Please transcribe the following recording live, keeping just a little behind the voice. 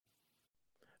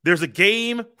There's a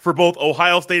game for both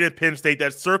Ohio State and Penn State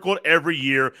that's circled every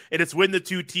year, and it's when the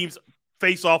two teams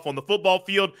face off on the football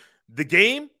field. The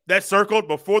game that's circled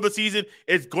before the season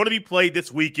is going to be played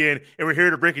this weekend, and we're here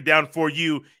to break it down for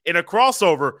you in a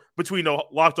crossover between the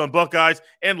Locked On Buckeyes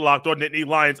and Locked On Nittany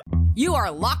Lions. You are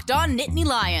Locked On Nittany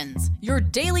Lions, your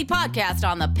daily podcast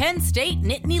on the Penn State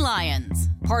Nittany Lions,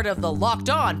 part of the Locked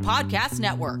On Podcast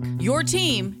Network, your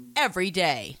team every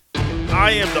day.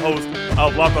 I am the host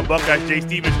of Locked On Buckeyes, Jay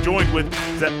Stevens, joined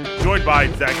by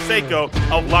Zach Seko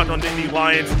of Locked On Nittany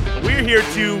Lions. We're here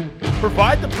to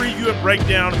provide the preview and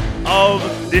breakdown of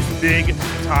this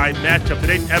big-time matchup.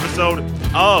 Today's episode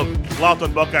of Locked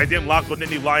On Buckeyes and Locked On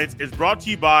Nittany Lions is brought to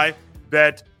you by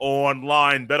Bet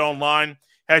Online. Bet Online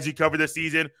has you covered this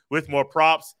season with more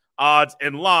props, odds,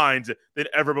 and lines than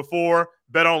ever before.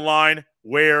 Bet Online,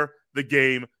 where the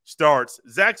game starts.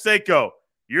 Zach Seko,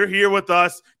 you're here with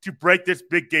us to break this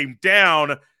big game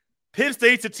down. Penn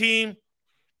State's a team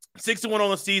 6-1 on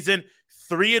the season,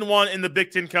 3-1 in the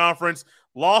Big Ten Conference.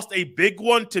 Lost a big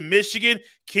one to Michigan.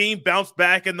 Keem bounced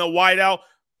back in the whiteout.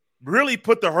 Really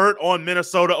put the hurt on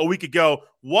Minnesota a week ago.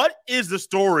 What is the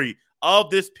story of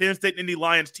this Penn State Nittany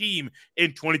Lions team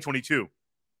in 2022?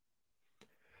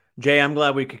 Jay, I'm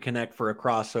glad we could connect for a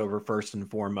crossover first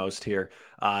and foremost here.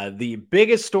 The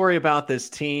biggest story about this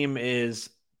team is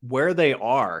where they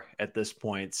are at this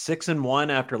point.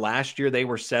 6-1 after last year. They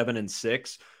were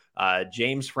 7-6.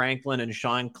 James Franklin and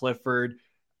Sean Clifford.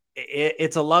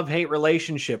 It's a love-hate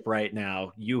relationship right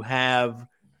now. You have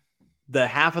the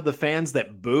half of the fans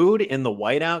that booed in the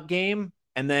whiteout game,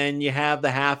 and then you have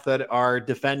the half that are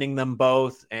defending them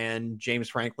both. And James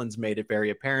Franklin's made it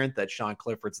very apparent that Sean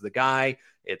Clifford's the guy.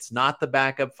 It's not the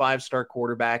backup 5-star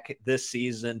quarterback this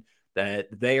season, that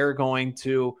they are going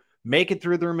to make it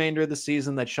through the remainder of the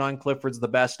season, that Sean Clifford's the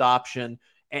best option.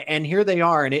 And here they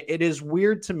are. And it is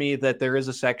weird to me that there is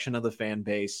a section of the fan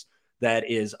base that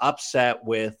is upset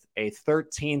with a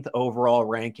 13th overall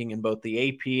ranking in both the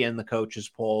AP and the coaches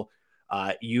poll.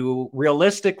 You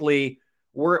realistically,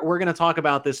 we're going to talk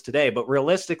about this today, but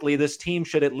realistically, this team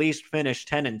should at least finish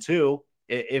 10-2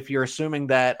 if you're assuming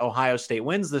that Ohio State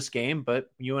wins this game. But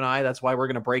you and I, that's why we're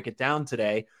going to break it down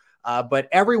today. But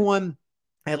everyone,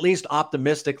 at least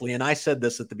optimistically, and I said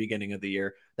this at the beginning of the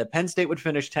year, that Penn State would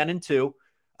finish 10-2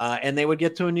 and they would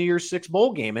get to a New Year's Six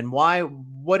bowl game. And why?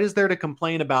 What is there to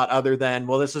complain about other than,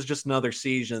 well, this is just another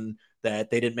season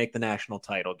that they didn't make the national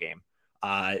title game?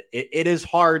 It is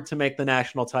hard to make the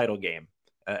national title game.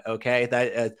 Okay,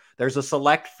 there's a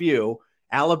select few.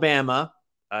 Alabama,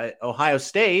 Ohio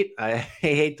State. I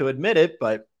hate to admit it,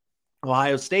 but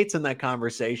Ohio State's in that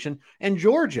conversation, and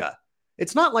Georgia.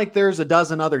 It's not like there's a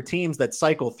dozen other teams that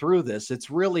cycle through this.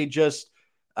 It's really just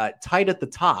tight at the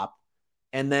top.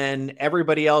 And then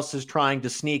everybody else is trying to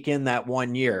sneak in that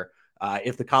 1 year.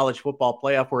 If the college football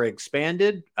playoff were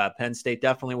expanded, Penn State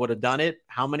definitely would have done it.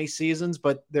 How many seasons?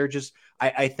 But they're just,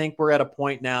 I think we're at a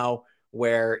point now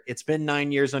where it's been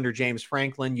 9 years under James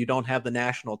Franklin. You don't have the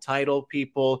national title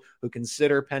people who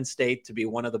consider Penn State to be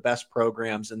one of the best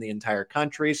programs in the entire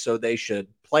country. So they should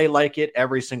play like it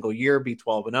every single year, be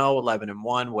 12-0,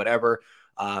 11-1, whatever.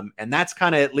 And that's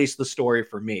kind of at least the story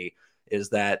for me, is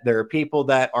that there are people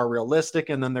that are realistic.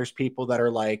 And then there's people that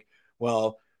are like,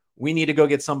 well, we need to go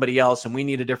get somebody else and we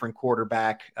need a different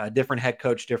quarterback, a different head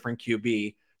coach, different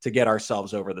QB to get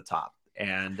ourselves over the top.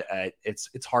 And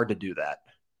it's hard to do that.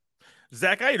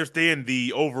 Zach, I understand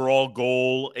the overall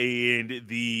goal and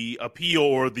the appeal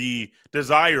or the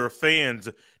desire of fans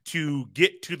to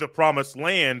get to the promised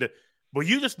land, but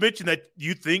you just mentioned that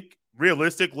you think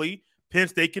realistically Penn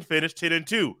State can finish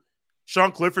 10-2.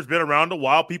 Sean Clifford's been around a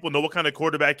while. People know what kind of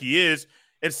quarterback he is,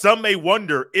 and some may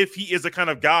wonder if he is the kind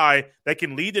of guy that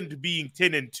can lead them to being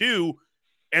 10-2.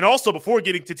 And also, before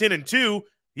getting to 10-2,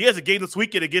 he has a game this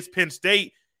weekend against Penn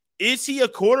State. Is he a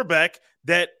quarterback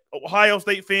that Ohio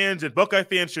State fans and Buckeye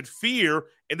fans should fear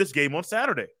in this game on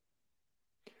Saturday?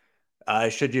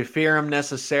 Should you fear him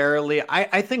necessarily?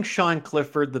 I think Sean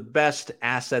Clifford, the best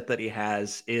asset that he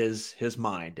has is his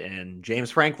mind. And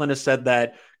James Franklin has said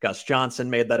that. Gus Johnson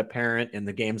made that apparent in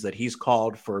the games that he's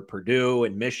called for Purdue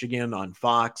and Michigan on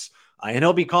Fox. And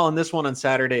he'll be calling this one on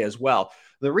Saturday as well.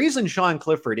 The reason Sean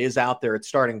Clifford is out there at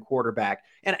starting quarterback,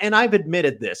 and I've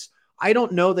admitted this, I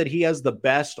don't know that he has the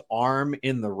best arm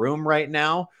in the room right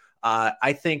now.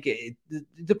 I think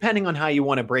depending on how you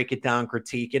want to break it down,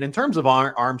 critique it, in terms of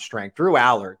arm strength, Drew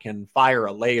Aller can fire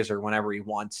a laser whenever he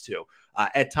wants to.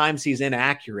 At times he's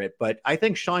inaccurate, but I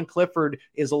think Sean Clifford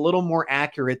is a little more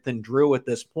accurate than Drew at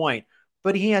this point.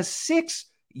 But he has 6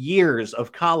 years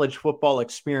of college football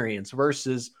experience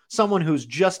versus someone who's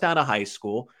just out of high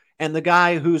school. And the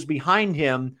guy who's behind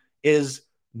him is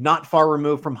not far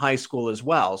removed from high school as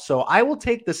well. So I will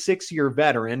take the 6-year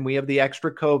veteran. We have the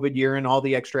extra COVID year and all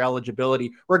the extra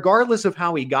eligibility, regardless of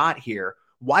how he got here.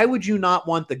 Why would you not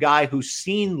want the guy who's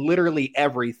seen literally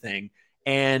everything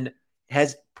and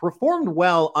has performed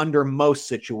well under most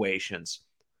situations?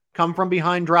 Come from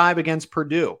behind drive against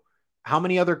Purdue. How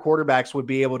many other quarterbacks would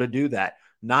be able to do that?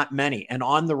 Not many. And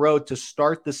on the road to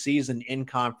start the season in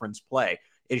conference play.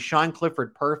 Is Sean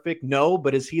Clifford perfect? No,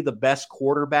 but is he the best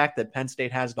quarterback that Penn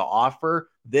State has to offer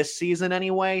this season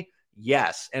anyway?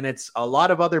 Yes. And it's a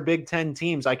lot of other Big Ten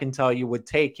teams, I can tell you, would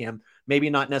take him. Maybe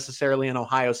not necessarily an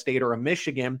Ohio State or a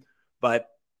Michigan, but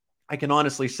I can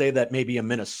honestly say that maybe a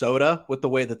Minnesota, with the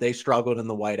way that they struggled in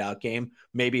the whiteout game,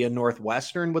 maybe a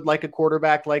Northwestern would like a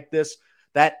quarterback like this.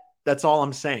 That's all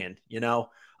I'm saying.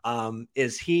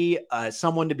 Is he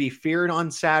someone to be feared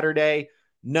on Saturday?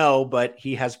 No, but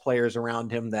he has players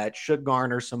around him that should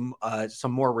garner some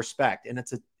more respect, and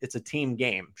it's a team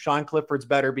game. Sean Clifford's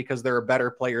better because there are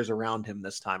better players around him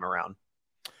this time around.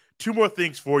 Two more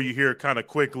things for you here kind of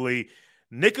quickly.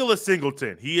 Nicholas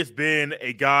Singleton, he has been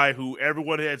a guy who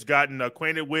everyone has gotten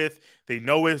acquainted with. They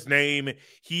know his name.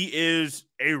 He is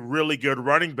a really good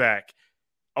running back.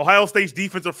 Ohio State's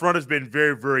defensive front has been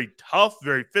very, very tough,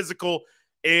 very physical,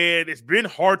 and it's been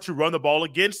hard to run the ball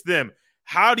against them.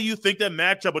 How do you think that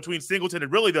matchup between Singleton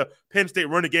and really the Penn State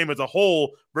running game as a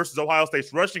whole versus Ohio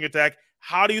State's rushing attack,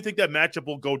 how do you think that matchup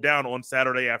will go down on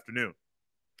Saturday afternoon?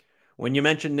 When you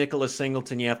mention Nicholas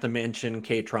Singleton, you have to mention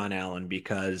Kaytron Allen,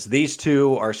 because these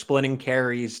two are splitting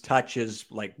carries, touches,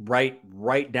 like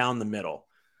right down the middle.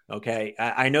 Okay.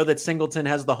 I know that Singleton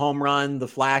has the home run, the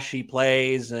flashy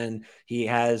plays, and he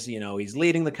has, he's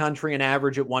leading the country in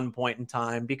average at one point in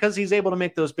time because he's able to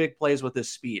make those big plays with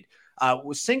his speed.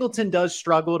 Singleton does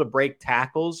struggle to break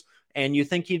tackles, and you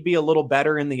think he'd be a little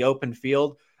better in the open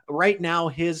field. Right now,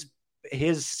 his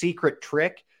secret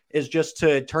trick is just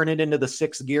to turn it into the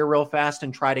sixth gear real fast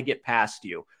and try to get past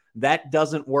you. That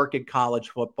doesn't work at college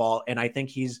football, and I think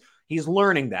he's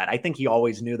learning that. I think he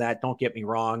always knew that, don't get me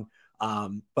wrong,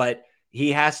 but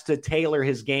he has to tailor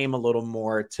his game a little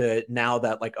more to now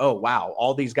that, like, oh, wow,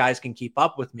 all these guys can keep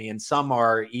up with me, and some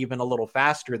are even a little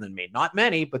faster than me. Not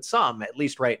many, but some, at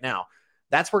least right now.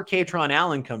 That's where Kaytron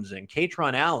Allen comes in.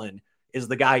 Kaytron Allen is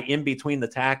the guy in between the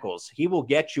tackles. He will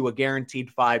get you a guaranteed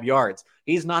 5 yards.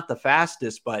 He's not the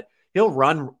fastest, but he'll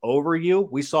run over you.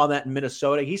 We saw that in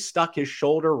Minnesota. He stuck his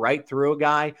shoulder right through a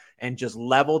guy and just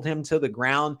leveled him to the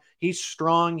ground. He's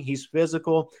strong, he's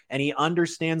physical, and he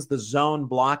understands the zone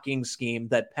blocking scheme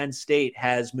that Penn State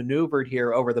has maneuvered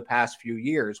here over the past few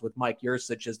years with Mike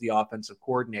Yurcich as the offensive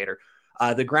coordinator.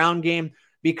 The ground game,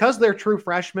 because they're true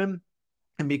freshmen,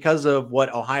 and because of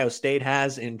what Ohio State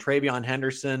has in TreVeyon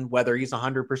Henderson, whether he's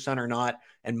 100% or not,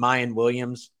 and Mayan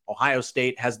Williams, Ohio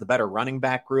State has the better running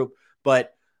back group.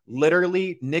 But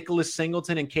literally, Nicholas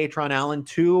Singleton and Kaytron Allen,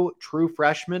 two true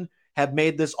freshmen, have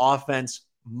made this offense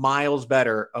miles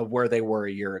better of where they were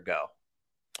a year ago.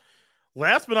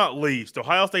 Last but not least,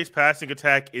 Ohio State's passing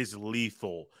attack is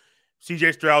lethal.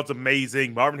 C.J. Stroud's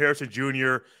amazing. Marvin Harrison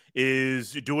Jr.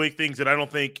 is doing things that I don't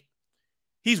think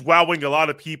he's wowing a lot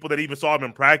of people that even saw him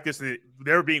in practice.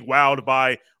 They're being wowed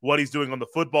by what he's doing on the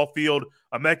football field.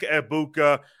 Emeka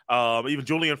Egbuka, even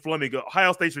Julian Fleming.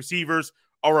 Ohio State's receivers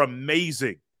are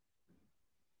amazing.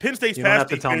 Penn State's pass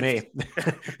defense. You don't have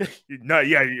to tell me. No,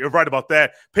 yeah, you're right about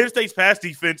that. Penn State's pass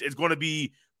defense is going to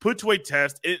be put to a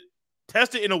test.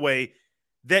 Tested in a way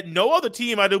that no other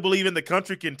team, I do believe, in the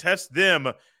country can test them.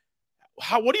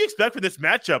 What do you expect for this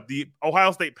matchup, the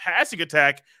Ohio State passing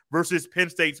attack versus Penn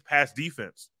State's pass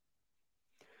defense?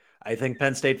 I think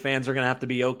Penn State fans are going to have to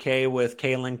be okay with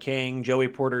Kalen King, Joey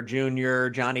Porter Jr.,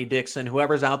 Johnny Dixon,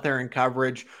 whoever's out there in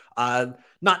coverage,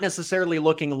 not necessarily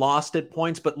looking lost at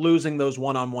points, but losing those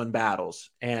one-on-one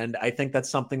battles. And I think that's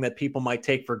something that people might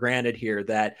take for granted here,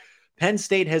 that Penn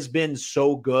State has been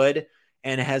so good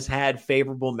and has had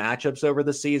favorable matchups over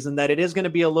the season that it is going to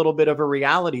be a little bit of a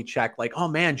reality check. Like, oh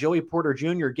man, Joey Porter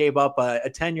Jr. gave up a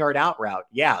 10-yard out route.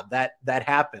 Yeah, that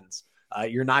happens.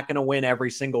 You're not going to win every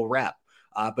single rep.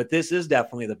 But this is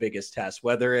definitely the biggest test,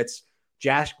 whether it's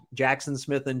Jackson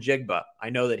Smith and Jigba. I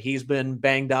know that he's been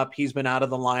banged up. He's been out of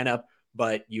the lineup,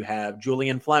 but you have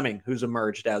Julian Fleming, who's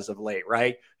emerged as of late,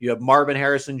 right? You have Marvin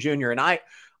Harrison Jr. And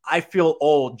I feel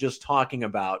old just talking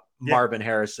about Marvin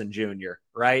Harrison Jr.,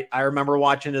 right? I remember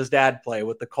watching his dad play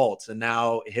with the Colts, and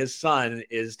now his son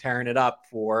is tearing it up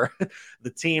for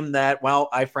the team that, well,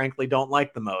 I frankly don't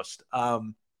like the most.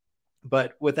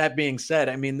 But with that being said,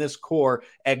 I mean, this core,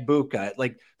 Egbuka,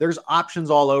 like there's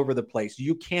options all over the place.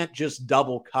 You can't just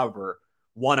double cover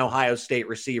one Ohio State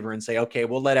receiver and say, okay,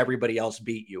 we'll let everybody else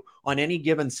beat you. On any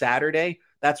given Saturday,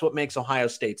 that's what makes Ohio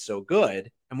State so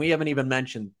good. And we haven't even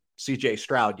mentioned CJ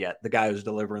Stroud yet, the guy who's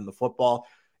delivering the football.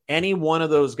 Any one of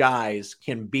those guys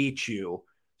can beat you.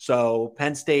 So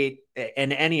Penn State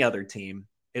and any other team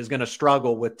is going to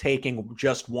struggle with taking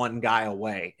just one guy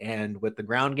away. And with the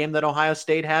ground game that Ohio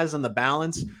State has and the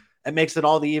balance, it makes it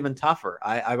all the even tougher.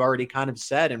 I've already kind of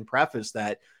said in preface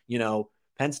that,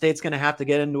 Penn State's going to have to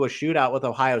get into a shootout with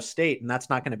Ohio State, and that's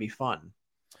not going to be fun.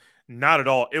 Not at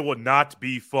all. It will not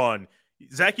be fun.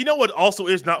 Zach, you know what also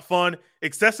is not fun?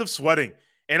 Excessive sweating.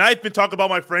 And I've been talking about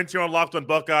my friends here on Locked on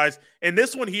Buckeyes, and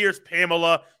this one here is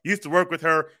Pamela. Used to work with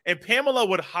her, and Pamela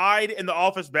would hide in the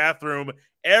office bathroom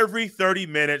every 30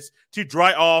 minutes to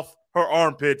dry off her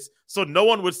armpits so no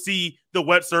one would see the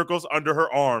wet circles under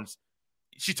her arms.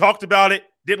 She talked about it,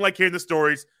 didn't like hearing the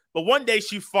stories, but one day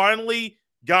she finally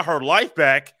got her life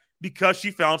back because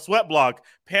she found Sweatblock.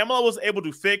 Pamela was able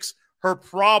to fix her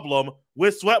problem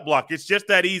with Sweatblock. It's just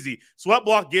that easy.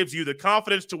 Sweatblock gives you the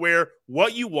confidence to wear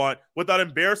what you want without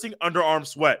embarrassing underarm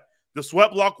sweat. The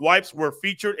Sweatblock wipes were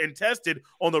featured and tested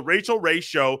on the Rachel Ray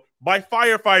Show by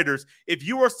firefighters. If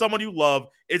you or someone you love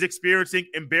is experiencing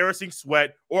embarrassing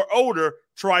sweat or odor,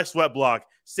 try Sweatblock.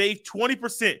 Save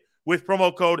 20% with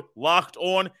promo code Locked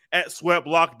On at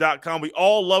sweatblock.com. We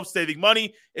all love saving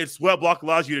money, and Sweatblock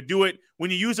allows you to do it. When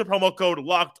you use the promo code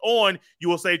Locked On, you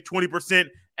will save 20%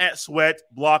 at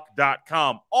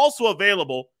sweatblock.com. Also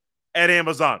available at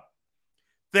Amazon.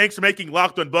 Thanks for making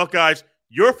Locked On Buckeyes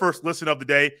your first listen of the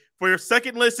day. For your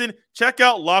second listen, check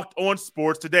out Locked On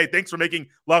Sports today. Thanks for making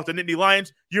Locked On Nittany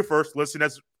Lions your first listen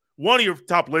as one of your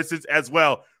top listens as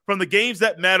well. From the games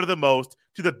that matter the most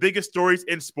to the biggest stories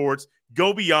in sports,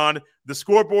 go beyond the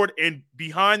scoreboard and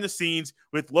behind the scenes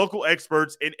with local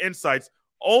experts and insights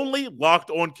only Locked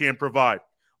On can provide.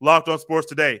 Locked On Sports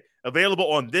today,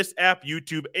 available on this app,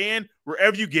 YouTube, and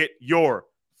wherever you get your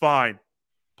fine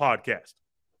podcast.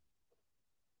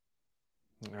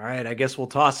 All right, I guess we'll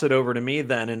toss it over to me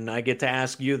then, and I get to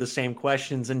ask you the same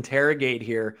questions, interrogate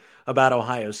here about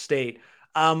Ohio State.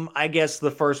 I guess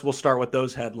the first, we'll start with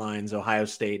those headlines. Ohio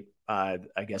State, I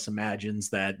guess, imagines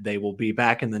that they will be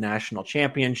back in the national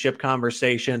championship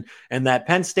conversation and that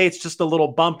Penn State's just a little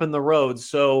bump in the road.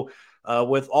 So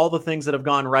with all the things that have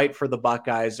gone right for the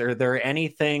Buckeyes, are there any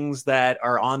things that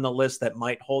are on the list that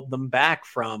might hold them back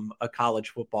from a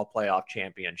college football playoff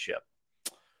championship?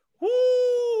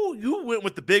 Woo, you went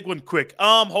with the big one quick.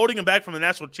 Holding them back from the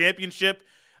national championship.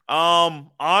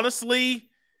 Honestly,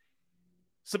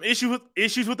 some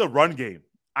issues with the run game.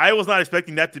 I was not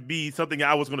expecting that to be something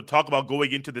I was going to talk about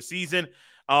going into the season.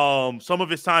 Some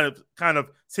of it's kind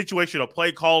of situational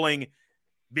play calling,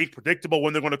 being predictable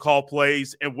when they're going to call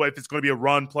plays and what if it's going to be a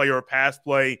run play or a pass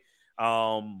play.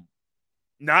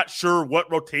 Not sure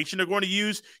what rotation they're going to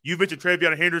use. You mentioned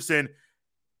TreVeyon Henderson.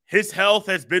 His health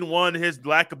has been one. His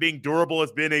lack of being durable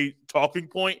has been a talking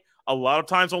point a lot of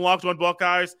times on Locked On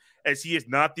Buckeyes, as he is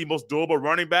not the most durable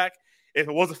running back. If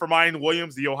it wasn't for Miyan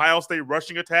Williams, the Ohio State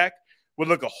rushing attack would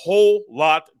look a whole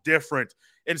lot different.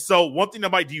 And so one thing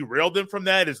that might derail them from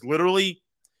that is literally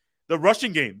the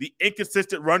rushing game, the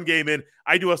inconsistent run game. And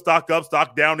I do a stock up,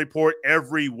 stock down report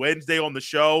every Wednesday on the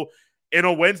show. And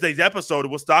on Wednesday's episode,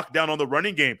 it was stock down on the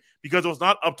running game because it was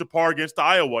not up to par against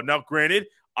Iowa. Now, granted,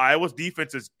 Iowa's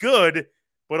defense is good,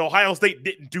 but Ohio State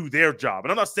didn't do their job.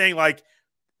 And I'm not saying like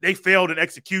they failed in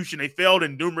execution. They failed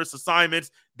in numerous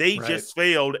assignments. They just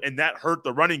failed, and that hurt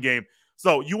the running game.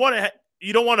 So you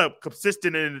don't want a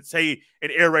consistent and, say, an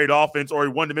air raid offense or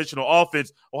a one-dimensional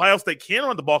offense. Ohio State can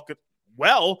run the ball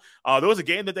well. There was a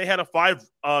game that they had a 5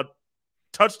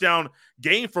 touchdown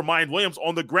game for Miyan Williams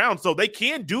on the ground. So they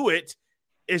can do it.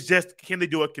 It's just, can they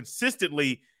do it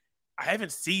consistently? I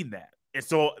haven't seen that. And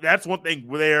so that's one thing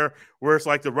where it's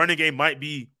like the running game might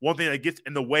be one thing that gets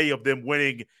in the way of them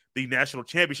winning the national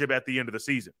championship at the end of the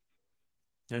season.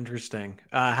 Interesting.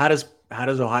 How does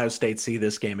Ohio State see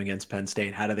this game against Penn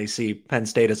State? How do they see Penn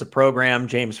State as a program?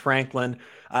 James Franklin.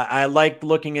 I liked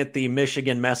looking at the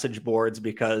Michigan message boards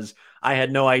because I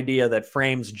had no idea that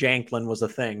Frames Janklin was a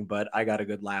thing, but I got a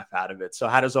good laugh out of it. So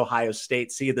how does Ohio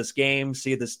State see this game,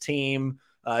 see this team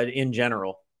in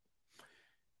general?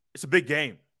 It's a big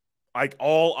game. Like,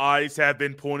 all eyes have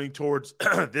been pointing towards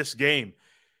this game.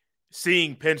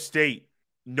 Seeing Penn State,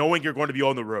 knowing you're going to be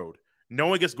on the road,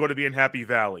 knowing it's going to be in Happy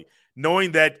Valley,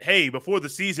 knowing that, hey, before the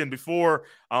season,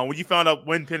 when you found out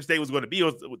when Penn State was going to be,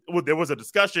 there was a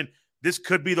discussion, this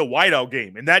could be the whiteout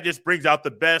game. And that just brings out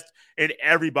the best in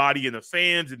everybody, in the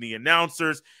fans and the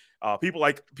announcers, people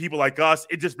like us.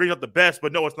 It just brings out the best.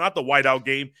 But no, it's not the whiteout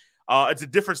game. It's a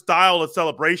different style of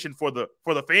celebration for the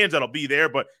fans that'll be there,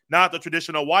 but not the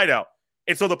traditional whiteout.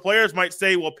 And so the players might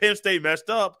say, well, Penn State messed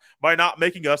up by not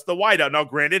making us the whiteout. Now,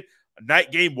 granted, a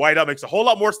night game whiteout makes a whole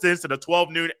lot more sense than a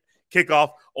 12 noon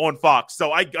kickoff on Fox.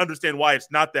 So I understand why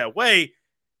it's not that way,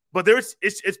 but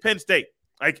it's Penn State.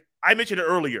 Like I mentioned it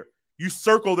earlier, you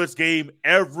circle this game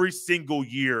every single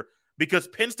year because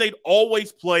Penn State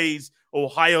always plays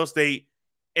Ohio State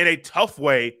in a tough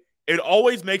way. It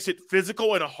always makes it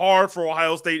physical and hard for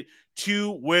Ohio State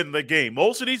to win the game.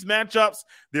 Most of these matchups,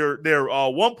 they're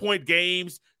 1-point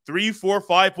games, 3, 4,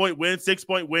 5-point wins,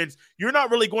 6-point wins. You're not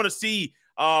really going to see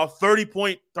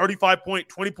 30-point, 35-point,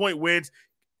 20-point wins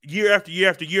year after year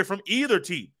after year from either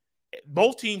team.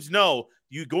 Both teams know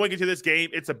you going into this game,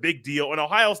 it's a big deal. And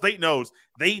Ohio State knows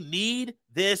they need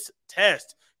this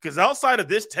test because outside of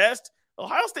this test,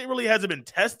 Ohio State really hasn't been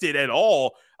tested at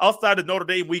all. Outside of Notre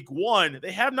Dame week 1,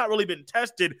 they have not really been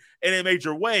tested in a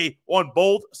major way on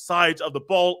both sides of the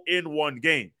ball in one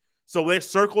game. So they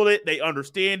circled it. They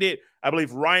understand it. I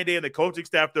believe Ryan Day and the coaching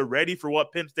staff, they're ready for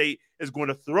what Penn State is going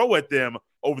to throw at them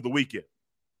over the weekend.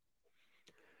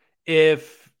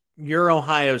 If you're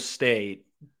Ohio State,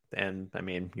 and I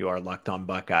mean, you are Locked On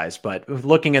Buckeyes, but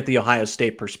looking at the Ohio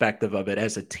State perspective of it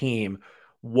as a team,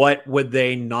 what would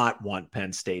they not want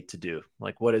Penn State to do?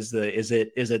 Like, what is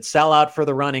it sell out for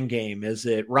the running game? Is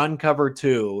it run cover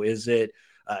 2? Is it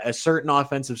a certain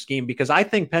offensive scheme? Because I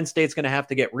think Penn State's going to have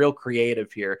to get real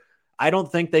creative here. I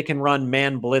don't think they can run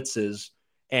man blitzes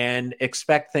and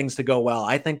expect things to go well.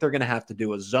 I think they're going to have to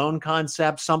do a zone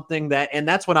concept, something that, and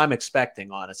that's what I'm expecting,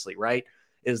 honestly, right?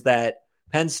 Is that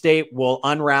Penn State will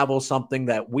unravel something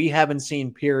that we haven't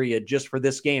seen, period, just for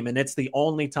this game. And it's the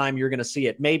only time you're going to see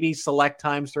it. Maybe select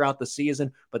times throughout the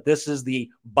season, but this is the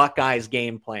Buckeyes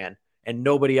game plan. And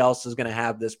nobody else is going to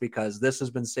have this because this has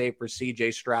been saved for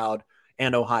CJ Stroud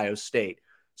and Ohio State.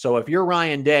 So if you're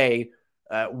Ryan Day,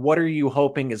 what are you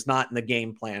hoping is not in the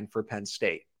game plan for Penn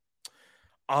State?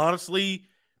 Honestly,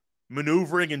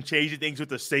 maneuvering and changing things with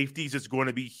the safeties is going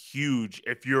to be huge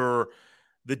if you're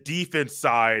the defense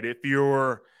side, if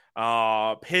you're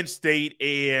Penn State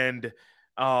and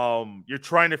you're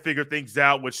trying to figure things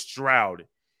out with Stroud.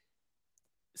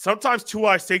 Sometimes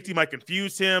two-eye safety might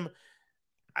confuse him.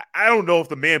 I don't know if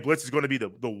the man blitz is going to be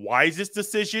the wisest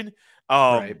decision.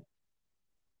 Right.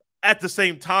 At the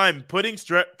same time, putting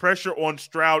pressure on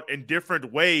Stroud in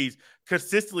different ways,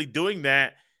 consistently doing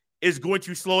that is going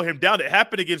to slow him down. It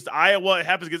happened against Iowa. It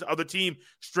happens against other team.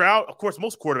 Stroud, of course,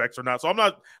 most quarterbacks are not. So I'm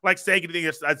not like saying anything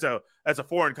as a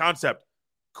foreign concept.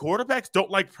 Quarterbacks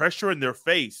don't like pressure in their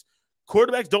face.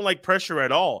 Quarterbacks don't like pressure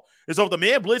at all. And so if the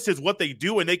man blitz is what they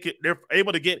do and they're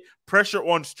able to get pressure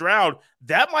on Stroud,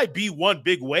 that might be one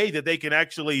big way that they can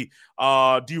actually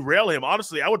derail him.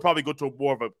 Honestly, I would probably go to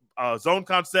more of a zone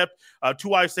concept,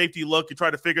 two-eye safety look and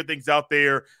try to figure things out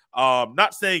there.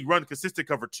 Not saying run consistent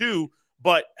cover 2,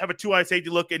 but have a two-eye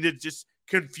safety look and then just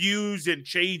confuse and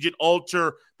change and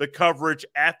alter the coverage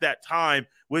at that time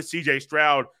with CJ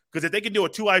Stroud. Because if they can do a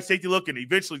two-eye safety look and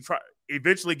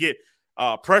eventually get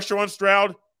pressure on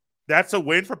Stroud, that's a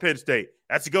win for Penn State.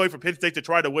 That's a good way for Penn State to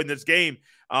try to win this game.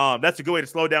 That's a good way to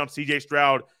slow down CJ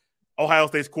Stroud, Ohio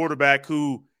State's quarterback,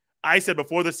 who I said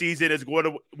before the season was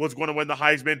going to win the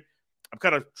Heisman. I'm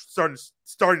kind of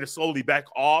starting to slowly back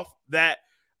off that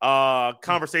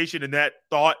conversation and that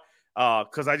thought.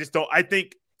 Because I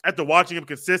think after watching him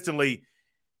consistently,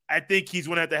 I think he's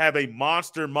going to have a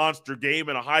monster game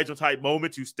and a Heisman type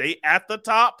moment to stay at the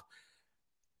top.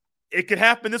 It could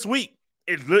happen this week.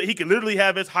 He can literally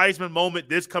have his Heisman moment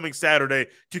this coming Saturday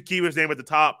to keep his name at the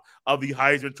top of the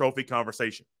Heisman Trophy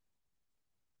conversation.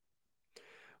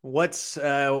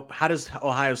 How does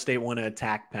Ohio State want to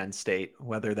attack Penn State?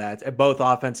 Whether that's both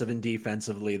offensive and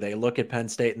defensively, they look at Penn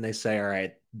State and they say, all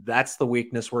right, that's the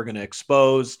weakness we're going to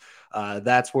expose.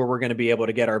 That's where we're going to be able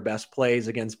to get our best plays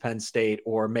against Penn State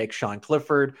or make Sean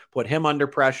Clifford, put him under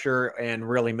pressure and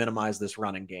really minimize this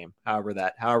running game. However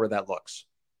that looks.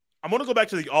 I'm going to go back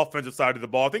to the offensive side of the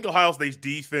ball. I think Ohio State's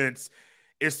defense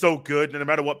is so good, and no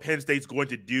matter what Penn State's going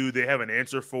to do, they have an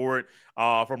answer for it.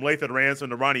 From Lathan Ransom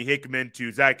to Ronnie Hickman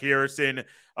to Zach Harrison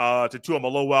to Tua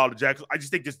Malowow to Jackson. I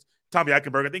just think Tommy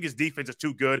Eichenberg, I think his defense is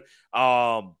too good.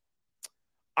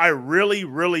 I really,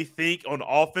 really think on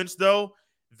offense, though,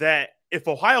 that if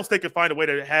Ohio State could find a way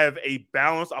to have a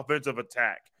balanced offensive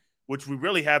attack, which we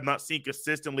really have not seen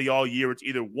consistently all year, it's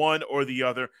either one or the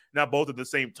other, not both at the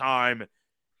same time.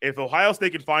 If Ohio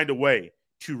State can find a way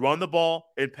to run the ball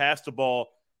and pass the ball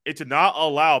and to not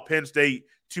allow Penn State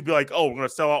to be like, oh, we're going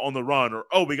to sell out on the run, or,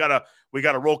 oh, we got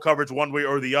to roll coverage one way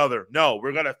or the other. No,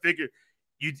 we're going to figure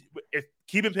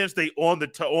keeping Penn State on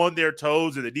their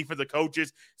toes and the defensive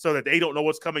coaches so that they don't know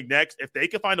what's coming next. If they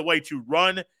can find a way to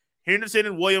run Henderson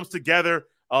and Williams together,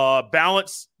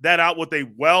 balance that out with a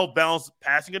well-balanced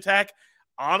passing attack,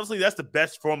 honestly, that's the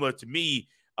best formula to me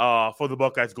for the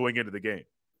Buckeyes going into the game.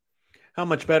 How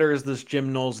much better is this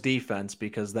Jim Knowles defense?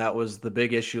 Because that was the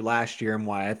big issue last year and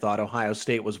why I thought Ohio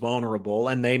State was vulnerable.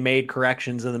 And they made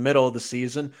corrections in the middle of the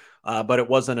season, but it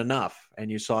wasn't enough. And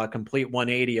you saw a complete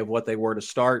 180 of what they were to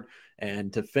start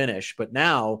and to finish. But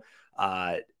now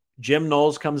Jim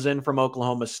Knowles comes in from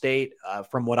Oklahoma State.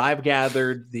 From what I've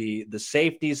gathered, the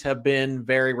safeties have been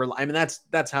very I mean,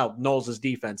 that's how Knowles'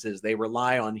 defense is. They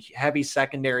rely on heavy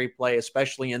secondary play,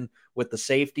 especially with the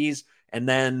safeties. And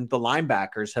then the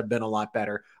linebackers have been a lot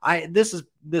better. This is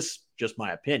just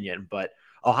my opinion, but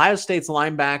Ohio State's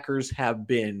linebackers have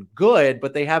been good,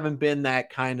 but they haven't been that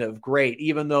kind of great,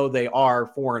 even though they are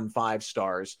 4 and 5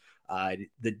 stars.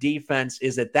 The defense,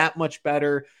 is it that much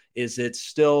better? Is it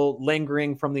still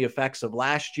lingering from the effects of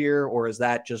last year, or is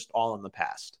that just all in the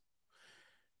past?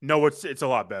 No, it's a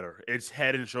lot better. It's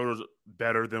head and shoulders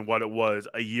better than what it was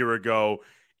a year ago.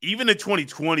 Even in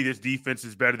 2020, this defense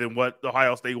is better than what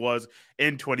Ohio State was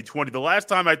in 2020. The last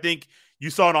time I think you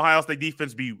saw an Ohio State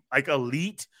defense be like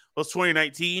elite was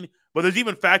 2019. But there's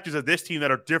even factors of this team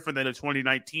that are different than the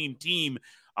 2019 team.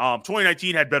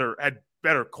 2019 had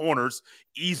better corners,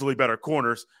 easily better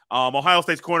corners. Ohio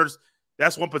State's corners,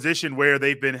 that's one position where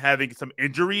they've been having some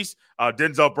injuries.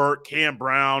 Denzel Burke, Cam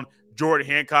Brown, Jordan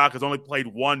Hancock has only played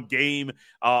one game.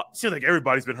 Seems like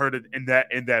everybody's been hurt in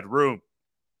that room.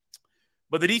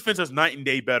 But the defense is night and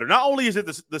day better. Not only is it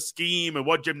the scheme and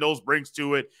what Jim Knowles brings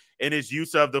to it and his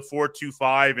use of the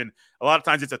 4-2-5, and a lot of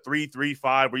times it's a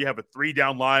 3-3-5 where you have a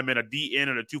 3-down lineman, a DN,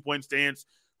 and a 2-point stance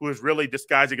who is really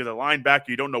disguising as a linebacker.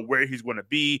 You don't know where he's going to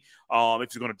be,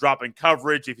 if he's going to drop in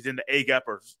coverage, if he's in the A-gap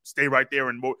or stay right there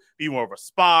and be more of a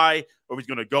spy, or if he's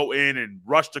going to go in and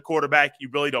rush the quarterback. You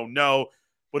really don't know.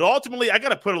 But ultimately, I got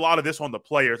to put a lot of this on the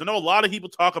players. I know a lot of people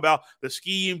talk about the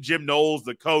scheme, Jim Knowles,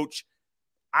 the coach.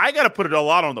 I got to put it a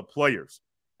lot on the players.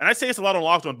 And I say it's a lot on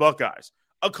Locked On Buckeyes.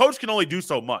 A coach can only do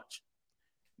so much.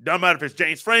 Doesn't matter if it's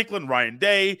James Franklin, Ryan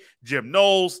Day, Jim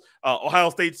Knowles, Ohio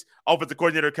State's offensive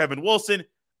coordinator Kevin Wilson.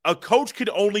 A coach can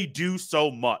only do so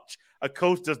much. A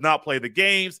coach does not play the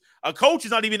games. A coach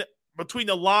is not even between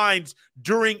the lines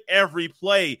during every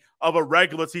play of a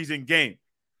regular season game.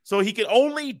 So he can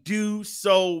only do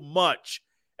so much.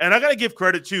 And I got to give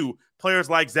credit to players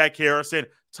like Zach Harrison,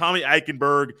 Tommy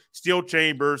Eichenberg, Steele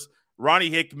Chambers, Ronnie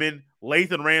Hickman,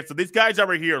 Lathan Ransom. These guys that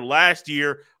were here last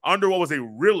year under what was a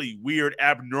really weird,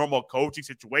 abnormal coaching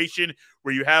situation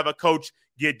where you have a coach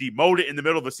get demoted in the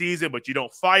middle of the season, but you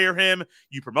don't fire him.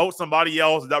 You promote somebody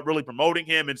else without really promoting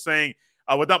him and saying,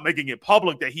 without making it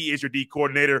public that he is your D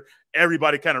coordinator.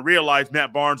 Everybody kind of realized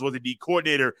Matt Barnes was a D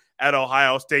coordinator at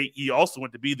Ohio State. He also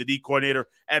went to be the D coordinator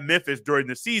at Memphis during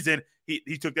the season.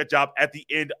 He took that job at the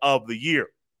end of the year.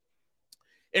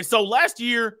 And so last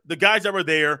year, the guys that were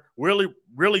there, really,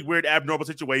 really weird, abnormal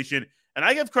situation, and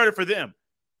I give credit for them.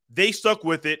 They stuck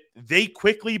with it. They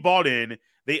quickly bought in.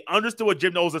 They understood what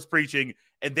Jim Knowles is preaching,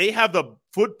 and they have the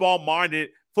football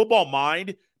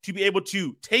mind to be able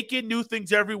to take in new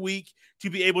things every week, to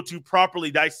be able to properly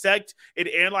dissect and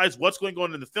analyze what's going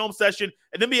on in the film session,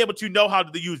 and then be able to know how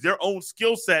to use their own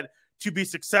skill set to be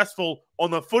successful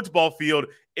on the football field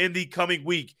in the coming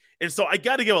week. And so I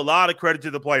got to give a lot of credit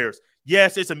to the players.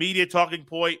 Yes, it's a media talking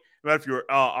point. No matter if you're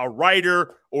a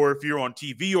writer or if you're on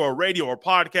TV or radio or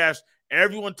podcast,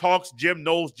 everyone talks Jim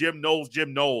Knowles, Jim Knowles,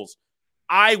 Jim Knowles.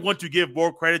 I want to give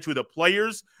more credit to the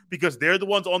players because they're the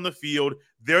ones on the field.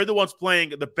 They're the ones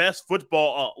playing the best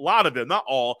football. A lot of them, not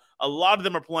all, a lot of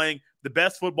them are playing the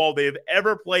best football they've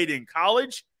ever played in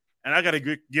college. And I got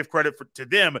to give credit to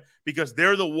them because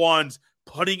they're the ones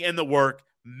putting in the work,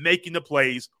 making the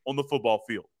plays on the football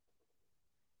field.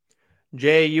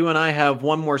 Jay, you and I have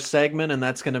one more segment, and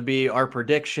that's going to be our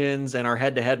predictions and our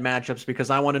head-to-head matchups because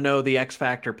I want to know the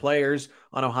X-Factor players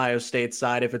on Ohio State's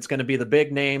side. If it's going to be the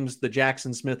big names, the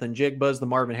Jackson Smith and Jigbas, the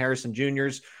Marvin Harrison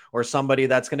Jr.'s, or somebody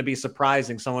that's going to be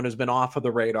surprising, someone who's been off of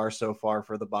the radar so far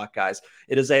for the Buckeyes.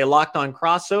 It is a Locked On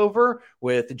crossover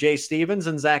with Jay Stevens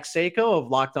and Zach Sako of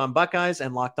Locked On Buckeyes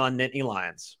and Locked On Nittany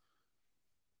Lions.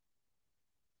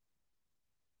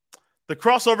 The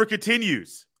crossover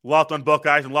continues. Locked On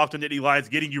Buckeyes and Locked On Nittany Lions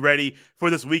getting you ready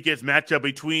for this weekend's matchup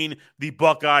between the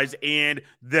Buckeyes and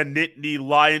the Nittany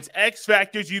Lions. X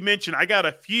Factors you mentioned, I got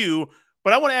a few,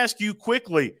 but I want to ask you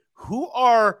quickly, who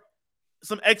are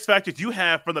some X Factors you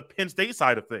have from the Penn State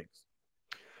side of things?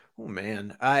 Oh,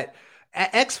 man.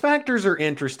 X Factors are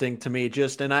interesting to me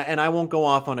and I won't go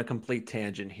off on a complete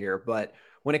tangent here, but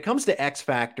when it comes to X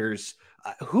factors,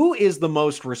 who is the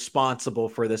most responsible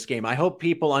for this game? I hope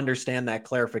people understand that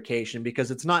clarification,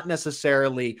 because it's not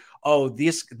necessarily, oh,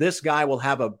 this guy will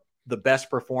have the best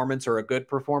performance or a good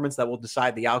performance that will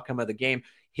decide the outcome of the game.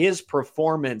 His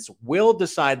performance will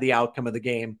decide the outcome of the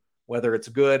game, whether it's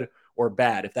good or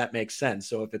bad, if that makes sense.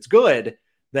 So if it's good,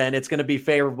 then it's going to be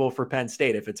favorable for Penn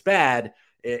State. If it's bad,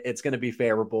 it's going to be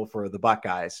favorable for the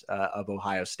Buckeyes of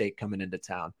Ohio State coming into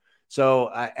town.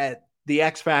 So at the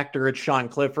X factor, it's Sean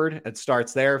Clifford. It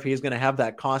starts there. If he's going to have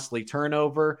that costly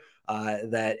turnover,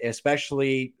 that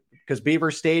especially because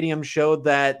Beaver Stadium showed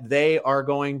that they are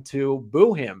going to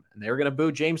boo him, and they're going to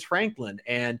boo James Franklin.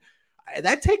 And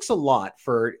that takes a lot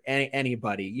for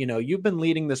anybody. You know, you've been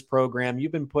leading this program.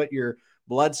 You've been put your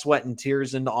blood, sweat, and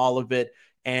tears into all of it.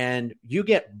 And you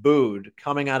get booed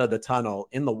coming out of the tunnel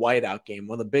in the whiteout game,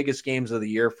 one of the biggest games of the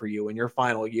year for you in your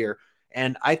final year.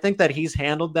 And I think that he's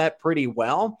handled that pretty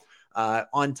well.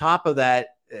 On top of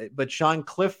that, but Sean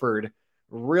Clifford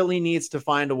really needs to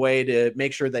find a way to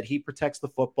make sure that he protects the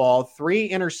football. 3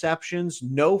 interceptions,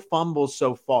 no fumbles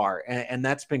so far. And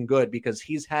that's been good, because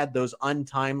he's had those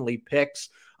untimely picks,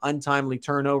 untimely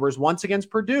turnovers once against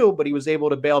Purdue, but he was able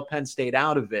to bail Penn State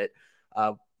out of it.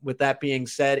 With that being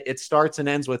said, it starts and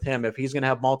ends with him. If he's going to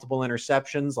have multiple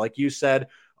interceptions, like you said,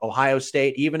 Ohio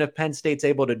State, even if Penn State's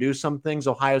able to do some things,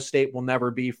 Ohio State will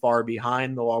never be far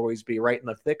behind. They'll always be right in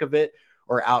the thick of it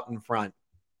or out in front.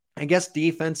 I guess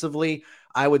defensively,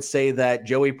 I would say that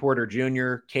Joey Porter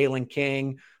Jr., Kalen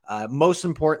King, most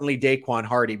importantly, Daquan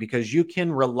Hardy, because you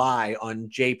can rely on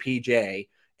JPJ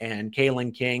and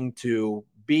Kalen King to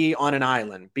be on an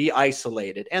island, be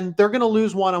isolated, and they're going to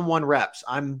lose one-on-one reps.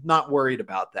 I'm not worried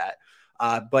about that.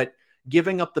 But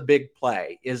giving up the big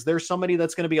play, is there somebody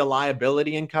that's going to be a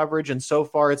liability in coverage? And so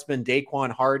far it's been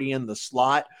Daquan Hardy in the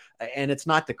slot, and it's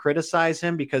not to criticize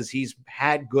him because he's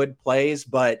had good plays,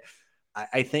 but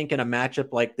I think in a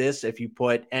matchup like this, if you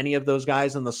put any of those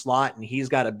guys in the slot and he's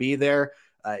got to be there,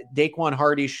 Daquan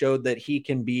Hardy showed that he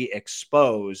can be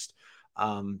exposed.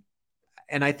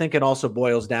 And I think it also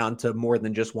boils down to more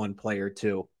than just one player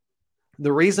too.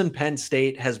 The reason Penn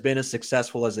State has been as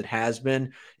successful as it has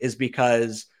been is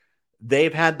because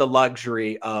they've had the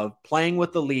luxury of playing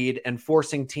with the lead and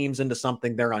forcing teams into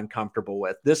something they're uncomfortable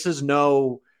with. This is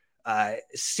no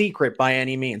secret by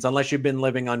any means, unless you've been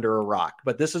living under a rock.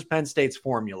 But this is Penn State's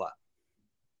formula.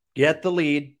 Get the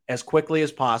lead as quickly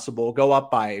as possible, go up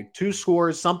by 2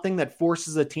 scores, something that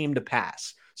forces a team to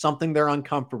pass, something they're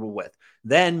uncomfortable with.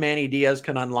 Then Manny Diaz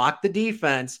can unlock the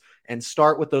defense and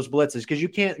start with those blitzes,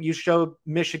 because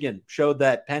Michigan showed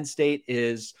that Penn State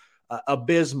is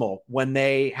abysmal when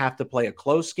they have to play a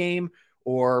close game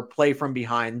or play from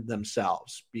behind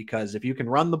themselves. Because if you can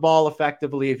run the ball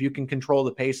effectively, if you can control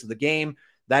the pace of the game,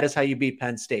 that is how you beat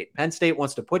Penn State. Penn State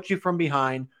wants to put you from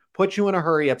behind, put you in a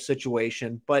hurry-up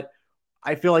situation, but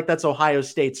I feel like that's Ohio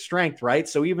State's strength, right?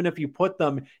 So even if you put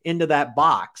them into that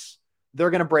box,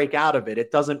 they're going to break out of it.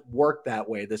 It doesn't work that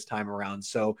way this time around.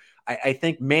 So I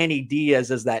think Manny Diaz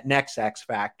is that next X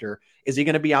factor. Is he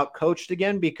going to be out-coached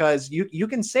again? Because you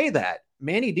can say that.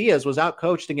 Manny Diaz was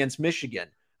out-coached against Michigan.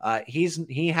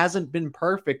 He hasn't been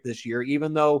perfect this year,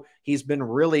 even though he's been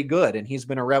really good, and he's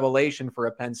been a revelation for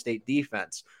a Penn State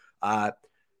defense. I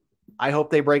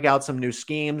hope they break out some new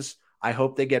schemes. I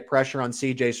hope they get pressure on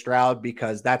CJ Stroud,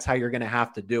 because that's how you're going to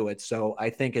have to do it. So I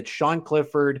think it's Sean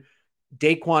Clifford,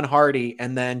 Daquan Hardy,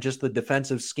 and then just the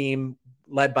defensive scheme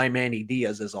led by Manny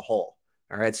Diaz as a whole.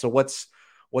 All right. So what's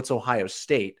Ohio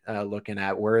State looking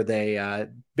at? Were they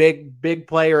big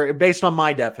player based on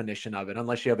my definition of it,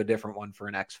 unless you have a different one for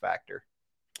an X factor?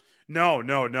 No.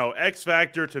 X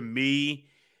factor to me,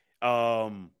 I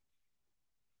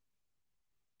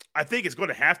think it's going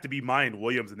to have to be Mayan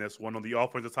Williams in this one on the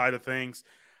offensive side of things.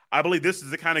 I believe this is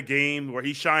the kind of game where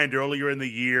he shined earlier in the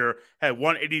year, had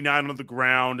 189 on the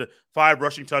ground, 5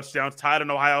 rushing touchdowns, tied an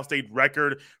Ohio State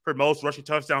record for most rushing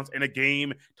touchdowns in a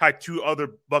game, tied 2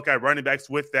 other Buckeye running backs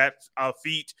with that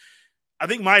feat. I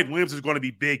think Mayan Williams is going to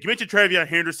be big. You mentioned TreVeyon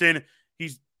Henderson.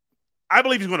 I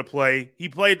believe he's going to play. He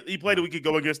played a week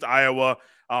ago against Iowa.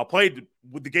 Played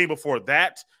with the game before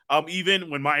that. Even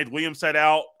when Mayan Williams sat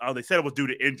out, they said it was due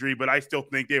to injury, but I still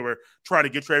think they were trying to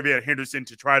get TreVeyon Henderson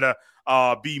to try to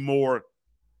be more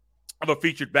of a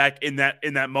featured back in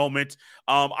that moment.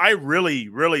 I really,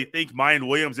 really think Mayan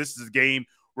Williams, this is a game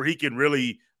where he can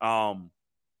really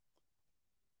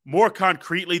more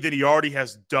concretely than he already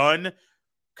has done,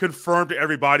 confirm to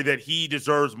everybody that he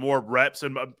deserves more reps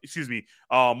and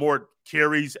more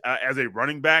carries as a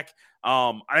running back.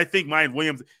 I think Mayan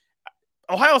Williams,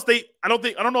 Ohio State, I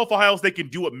don't know if Ohio State can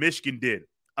do what Michigan did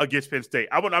against Penn State.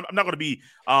 I'm not going to be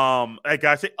a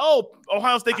guy say, "Oh,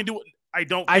 Ohio State can do it." I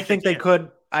don't. I think they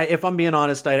could. If I'm being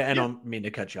honest, I don't mean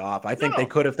to cut you off. I think they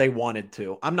could if they wanted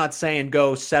to. I'm not saying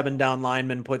go 7 down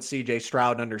linemen, put C.J.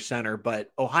 Stroud under center,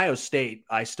 but Ohio State,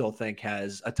 I still think,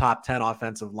 has a top 10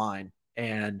 offensive line.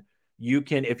 And you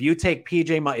can, if you take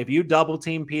if you double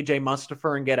team PJ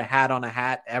Mustipher and get a hat on a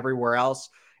hat everywhere else,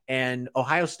 and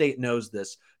Ohio State knows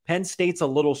this. Penn State's a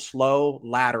little slow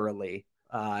laterally,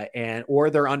 or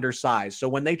they're undersized. So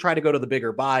when they try to go to the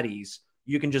bigger bodies,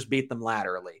 you can just beat them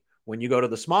laterally. When you go to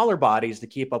the smaller bodies to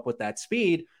keep up with that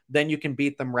speed, then you can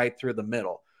beat them right through the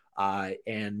middle.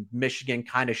 And Michigan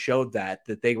kind of showed that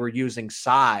they were using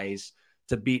size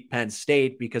to beat Penn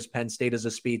State because Penn State is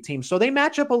a speed team. So they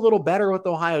match up a little better with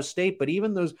Ohio State, but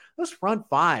even those front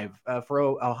five for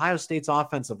Ohio State's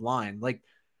offensive line, like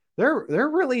they're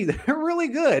really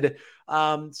good.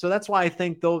 So that's why I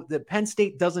think though that Penn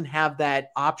State doesn't have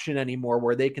that option anymore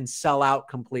where they can sell out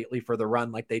completely for the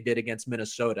run like they did against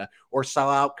Minnesota or sell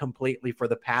out completely for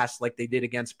the pass like they did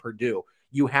against Purdue.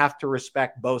 You have to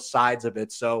respect both sides of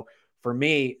it. So for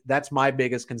me, that's my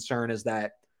biggest concern is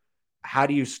that how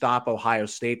do you stop Ohio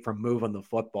State from moving the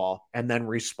football and then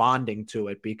responding to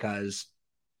it? Because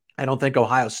I don't think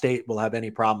Ohio State will have any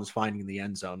problems finding the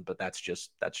end zone, but that's just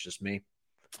me.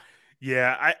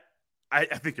 Yeah, I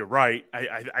think you're right.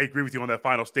 I agree with you on that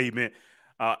final statement.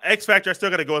 X Factor, I still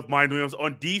got to go with Mind Williams.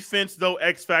 On defense, though,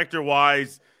 X Factor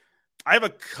wise, I have a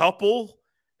couple.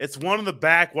 It's one in the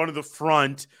back, one in the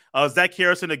front. Zach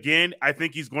Harrison, again, I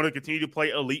think he's going to continue to play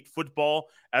elite football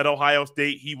at Ohio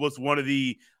State. He was one of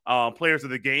the players of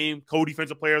the game,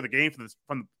 co-defensive player of the game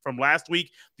from last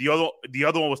week. The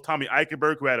other one was Tommy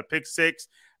Eichenberg, who had a pick six.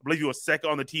 I believe he was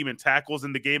second on the team in tackles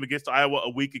in the game against Iowa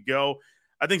a week ago.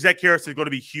 I think Zach Harrison is going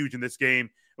to be huge in this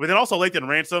game. But then also Lathan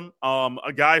Ransom,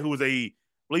 a guy who is I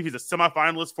believe he's a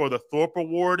semifinalist for the Thorpe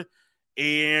Award.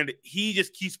 And he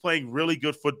just keeps playing really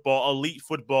good football, elite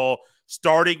football,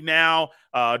 starting now.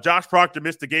 Josh Proctor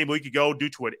missed the game a week ago due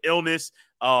to an illness.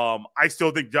 I still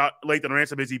think Lathan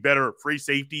Ransom is the better free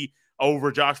safety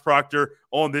over Josh Proctor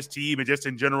on this team and just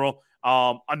in general.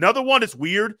 Another one is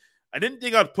weird. I didn't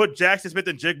think I'd put Jackson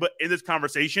Smith-Njigba in this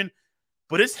conversation,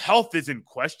 but his health is in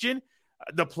question.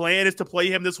 The plan is to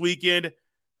play him this weekend.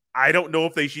 I don't know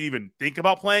if they should even think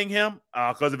about playing him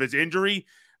because of his injury.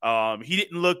 He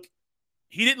didn't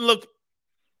look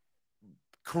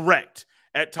correct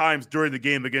at times during the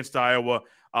game against Iowa.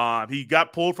 He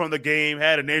got pulled from the game,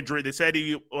 had an injury. They said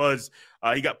he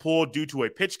got pulled due to a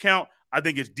pitch count. I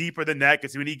think it's deeper than that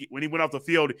because when he went off the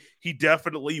field, he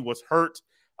definitely was hurt.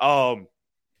 But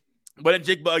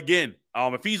Njigba, again,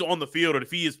 if he's on the field or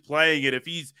if he is playing it, if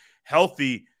he's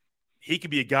healthy, he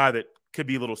could be a guy that could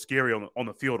be a little scary on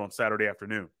the field on Saturday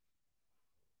afternoon.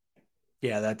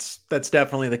 Yeah, that's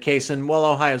definitely the case. And while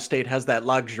Ohio State has that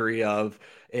luxury of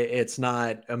it's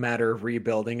not a matter of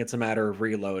rebuilding, it's a matter of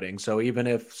reloading. So even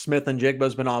if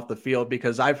Smith-Njigba's been off the field,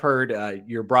 because I've heard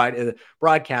your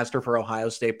broadcaster for Ohio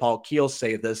State, Paul Keel,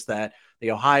 say this, that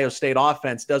the Ohio State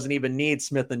offense doesn't even need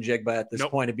Smith-Njigba at this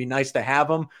point. It'd be nice to have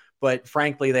him, but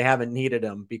frankly, they haven't needed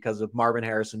him because of Marvin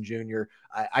Harrison Jr.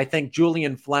 I think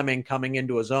Julian Fleming coming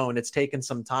into his own, it's taken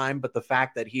some time, but the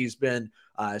fact that he's been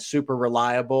super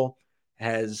reliable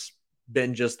has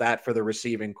been just that for the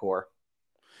receiving core.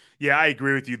 Yeah, I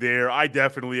agree with you there. I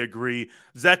definitely agree.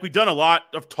 Zach, we've done a lot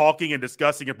of talking and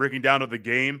discussing and breaking down of the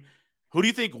game. Who do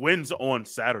you think wins on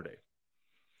Saturday?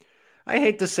 I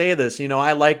hate to say this,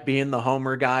 I like being the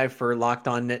homer guy for Locked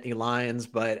On Nittany Lions,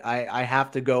 but I have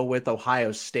to go with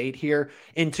Ohio State here.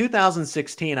 In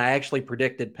 2016, I actually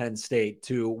predicted Penn State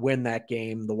to win that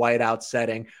game, the whiteout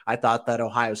setting. I thought that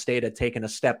Ohio State had taken a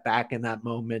step back in that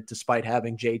moment, despite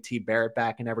having JT Barrett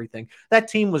back and everything. That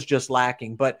team was just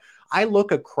lacking, but I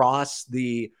look across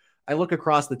the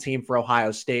team for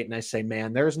Ohio State and I say,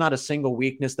 man, there's not a single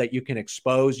weakness that you can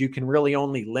expose. You can really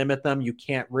only limit them. You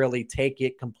can't really take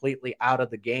it completely out of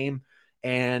the game.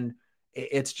 And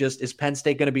it's just, is Penn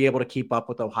State going to be able to keep up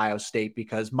with Ohio State?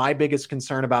 Because my biggest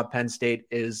concern about Penn State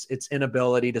is its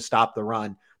inability to stop the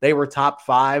run. They were top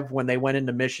 5 when they went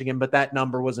into Michigan, but that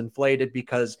number was inflated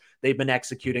because they've been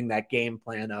executing that game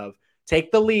plan of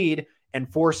take the lead and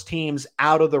force teams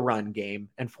out of the run game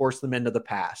and force them into the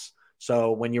pass.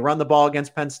 So when you run the ball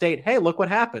against Penn State, hey, look what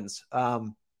happens.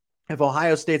 If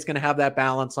Ohio State's going to have that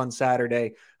balance on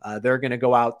Saturday, they're going to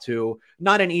go out to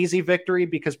not an easy victory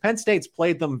because Penn State's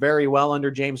played them very well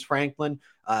under James Franklin.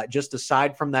 Just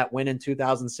aside from that win in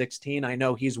 2016, I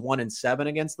know he's 1-7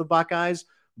 against the Buckeyes,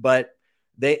 but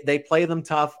they play them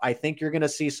tough. I think you're going to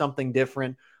see something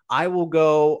different. I will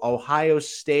go Ohio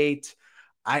State.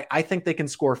 I think they can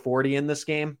score 40 in this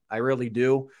game. I really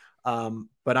do.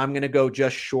 but I'm going to go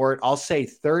just short. I'll say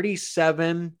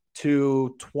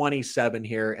 37-27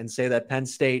 here and say that Penn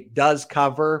State does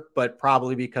cover, but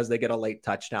probably because they get a late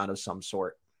touchdown of some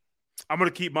sort. I'm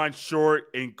going to keep mine short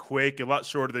and quick, a lot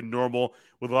shorter than normal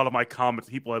with a lot of my comments.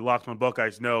 People at Locked On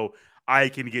Buckeyes know I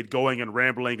can get going and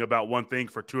rambling about one thing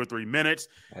for 2 or 3 minutes.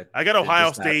 I got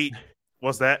Ohio State.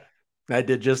 What's that? I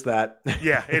did just that.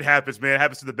 Yeah, it happens, man. It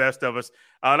happens to the best of us.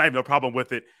 And I have no problem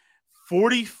with it.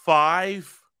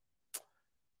 45,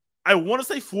 I want to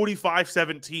say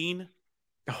 45-17.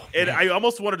 And I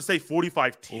almost wanted to say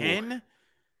 45-10. Ooh.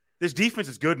 This defense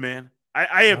is good, man.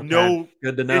 I have no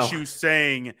issue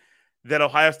saying that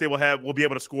Ohio State will be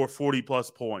able to score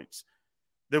 40-plus points.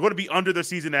 They're going to be under their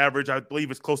season average. I believe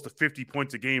it's close to 50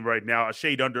 points a game right now, a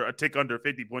tick under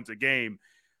 50 points a game.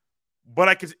 But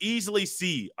I could easily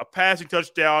see a passing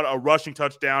touchdown, a rushing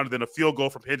touchdown, and then a field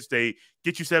goal from Penn State,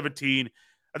 get you 17.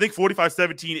 I think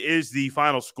 45-17 is the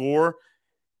final score.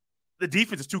 The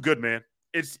defense is too good, man.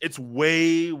 It's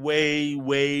way, way,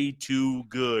 way too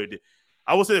good.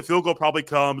 I will say the field goal probably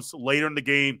comes later in the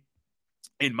game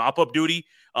in mop-up duty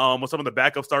when some of the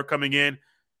backups start coming in.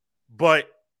 But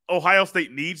Ohio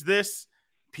State needs this.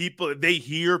 They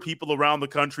hear people around the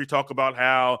country talk about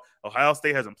how Ohio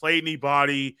State hasn't played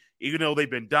anybody. Even though they've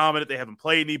been dominant, they haven't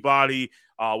played anybody.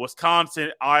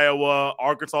 Wisconsin, Iowa,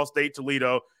 Arkansas State,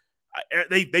 Toledo.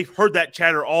 They've heard that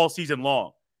chatter all season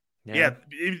long. Yeah,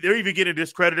 they're even getting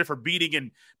discredited for beating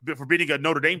a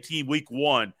Notre Dame team week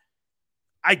 1.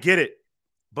 I get it,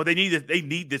 but they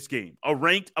need this game. A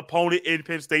ranked opponent in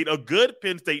Penn State, a good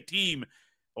Penn State team.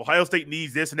 Ohio State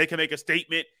needs this, and they can make a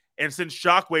statement and send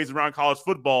shockwaves around college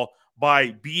football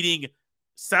by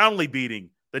soundly beating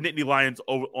the Nittany Lions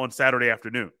on Saturday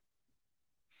afternoon.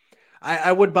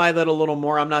 I would buy that a little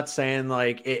more. I'm not saying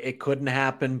like it couldn't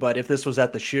happen, but if this was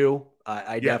at the Shoe,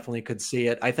 I definitely could see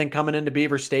it. I think coming into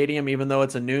Beaver Stadium, even though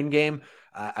it's a noon game,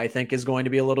 I think is going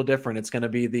to be a little different. It's going to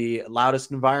be the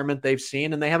loudest environment they've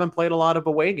seen, and they haven't played a lot of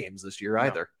away games this year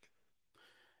either.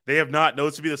 They have not. No,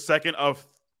 this will be the second of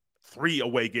 3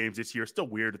 away games this year. Still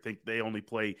weird to think they only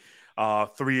play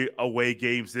 3 away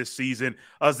games this season.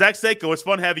 Zach Seiko, it's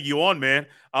fun having you on, man.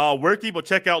 Where can people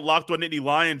check out Locked On Nittany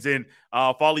Lions and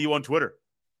follow you on Twitter?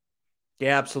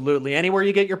 Yeah, absolutely. Anywhere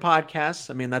you get your podcasts.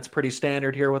 I mean, that's pretty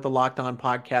standard here with the Locked On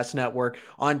Podcast Network.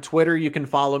 On Twitter, you can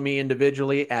follow me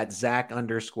individually at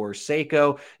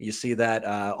Zach_Seiko. You see that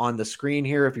on the screen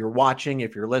here if you're watching,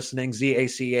 if you're listening,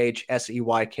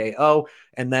 ZACHSEYKO.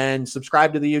 And then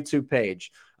subscribe to the YouTube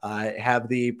page. Have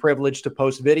the privilege to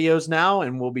post videos now,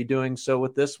 and we'll be doing so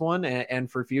with this one and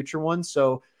for future ones.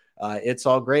 So it's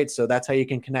all great. So that's how you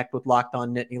can connect with Locked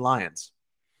On Nittany Lions.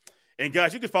 And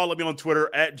guys, you can follow me on Twitter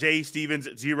at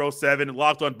JStevens07.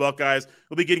 Locked On Buckeyes.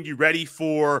 We'll be getting you ready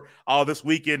for this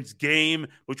weekend's game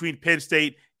between Penn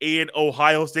State and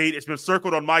Ohio State. It's been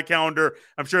circled on my calendar.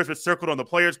 I'm sure it's been circled on the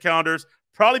players' calendars.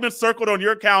 Probably been circled on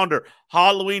your calendar.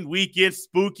 Halloween weekend,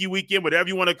 spooky weekend, whatever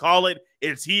you want to call it.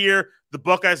 It's here. The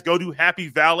Buckeyes go to Happy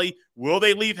Valley. Will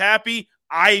they leave happy?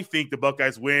 I think the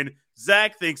Buckeyes win.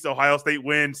 Zach thinks Ohio State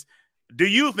wins. Do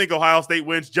you think Ohio State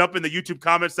wins? Jump in the YouTube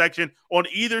comment section on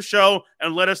either show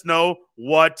and let us know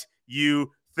what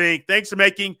you think. Thanks for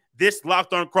making this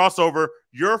Locked On crossover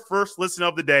your first listen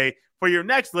of the day. For your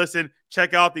next listen,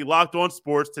 check out the Locked On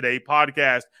Sports Today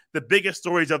podcast. The biggest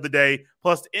stories of the day,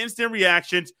 plus instant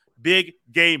reactions, big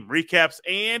game recaps,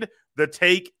 and the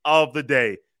take of the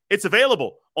day. It's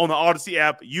available on the Odyssey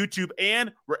app, YouTube,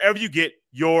 and wherever you get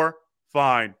your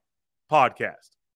fine podcast.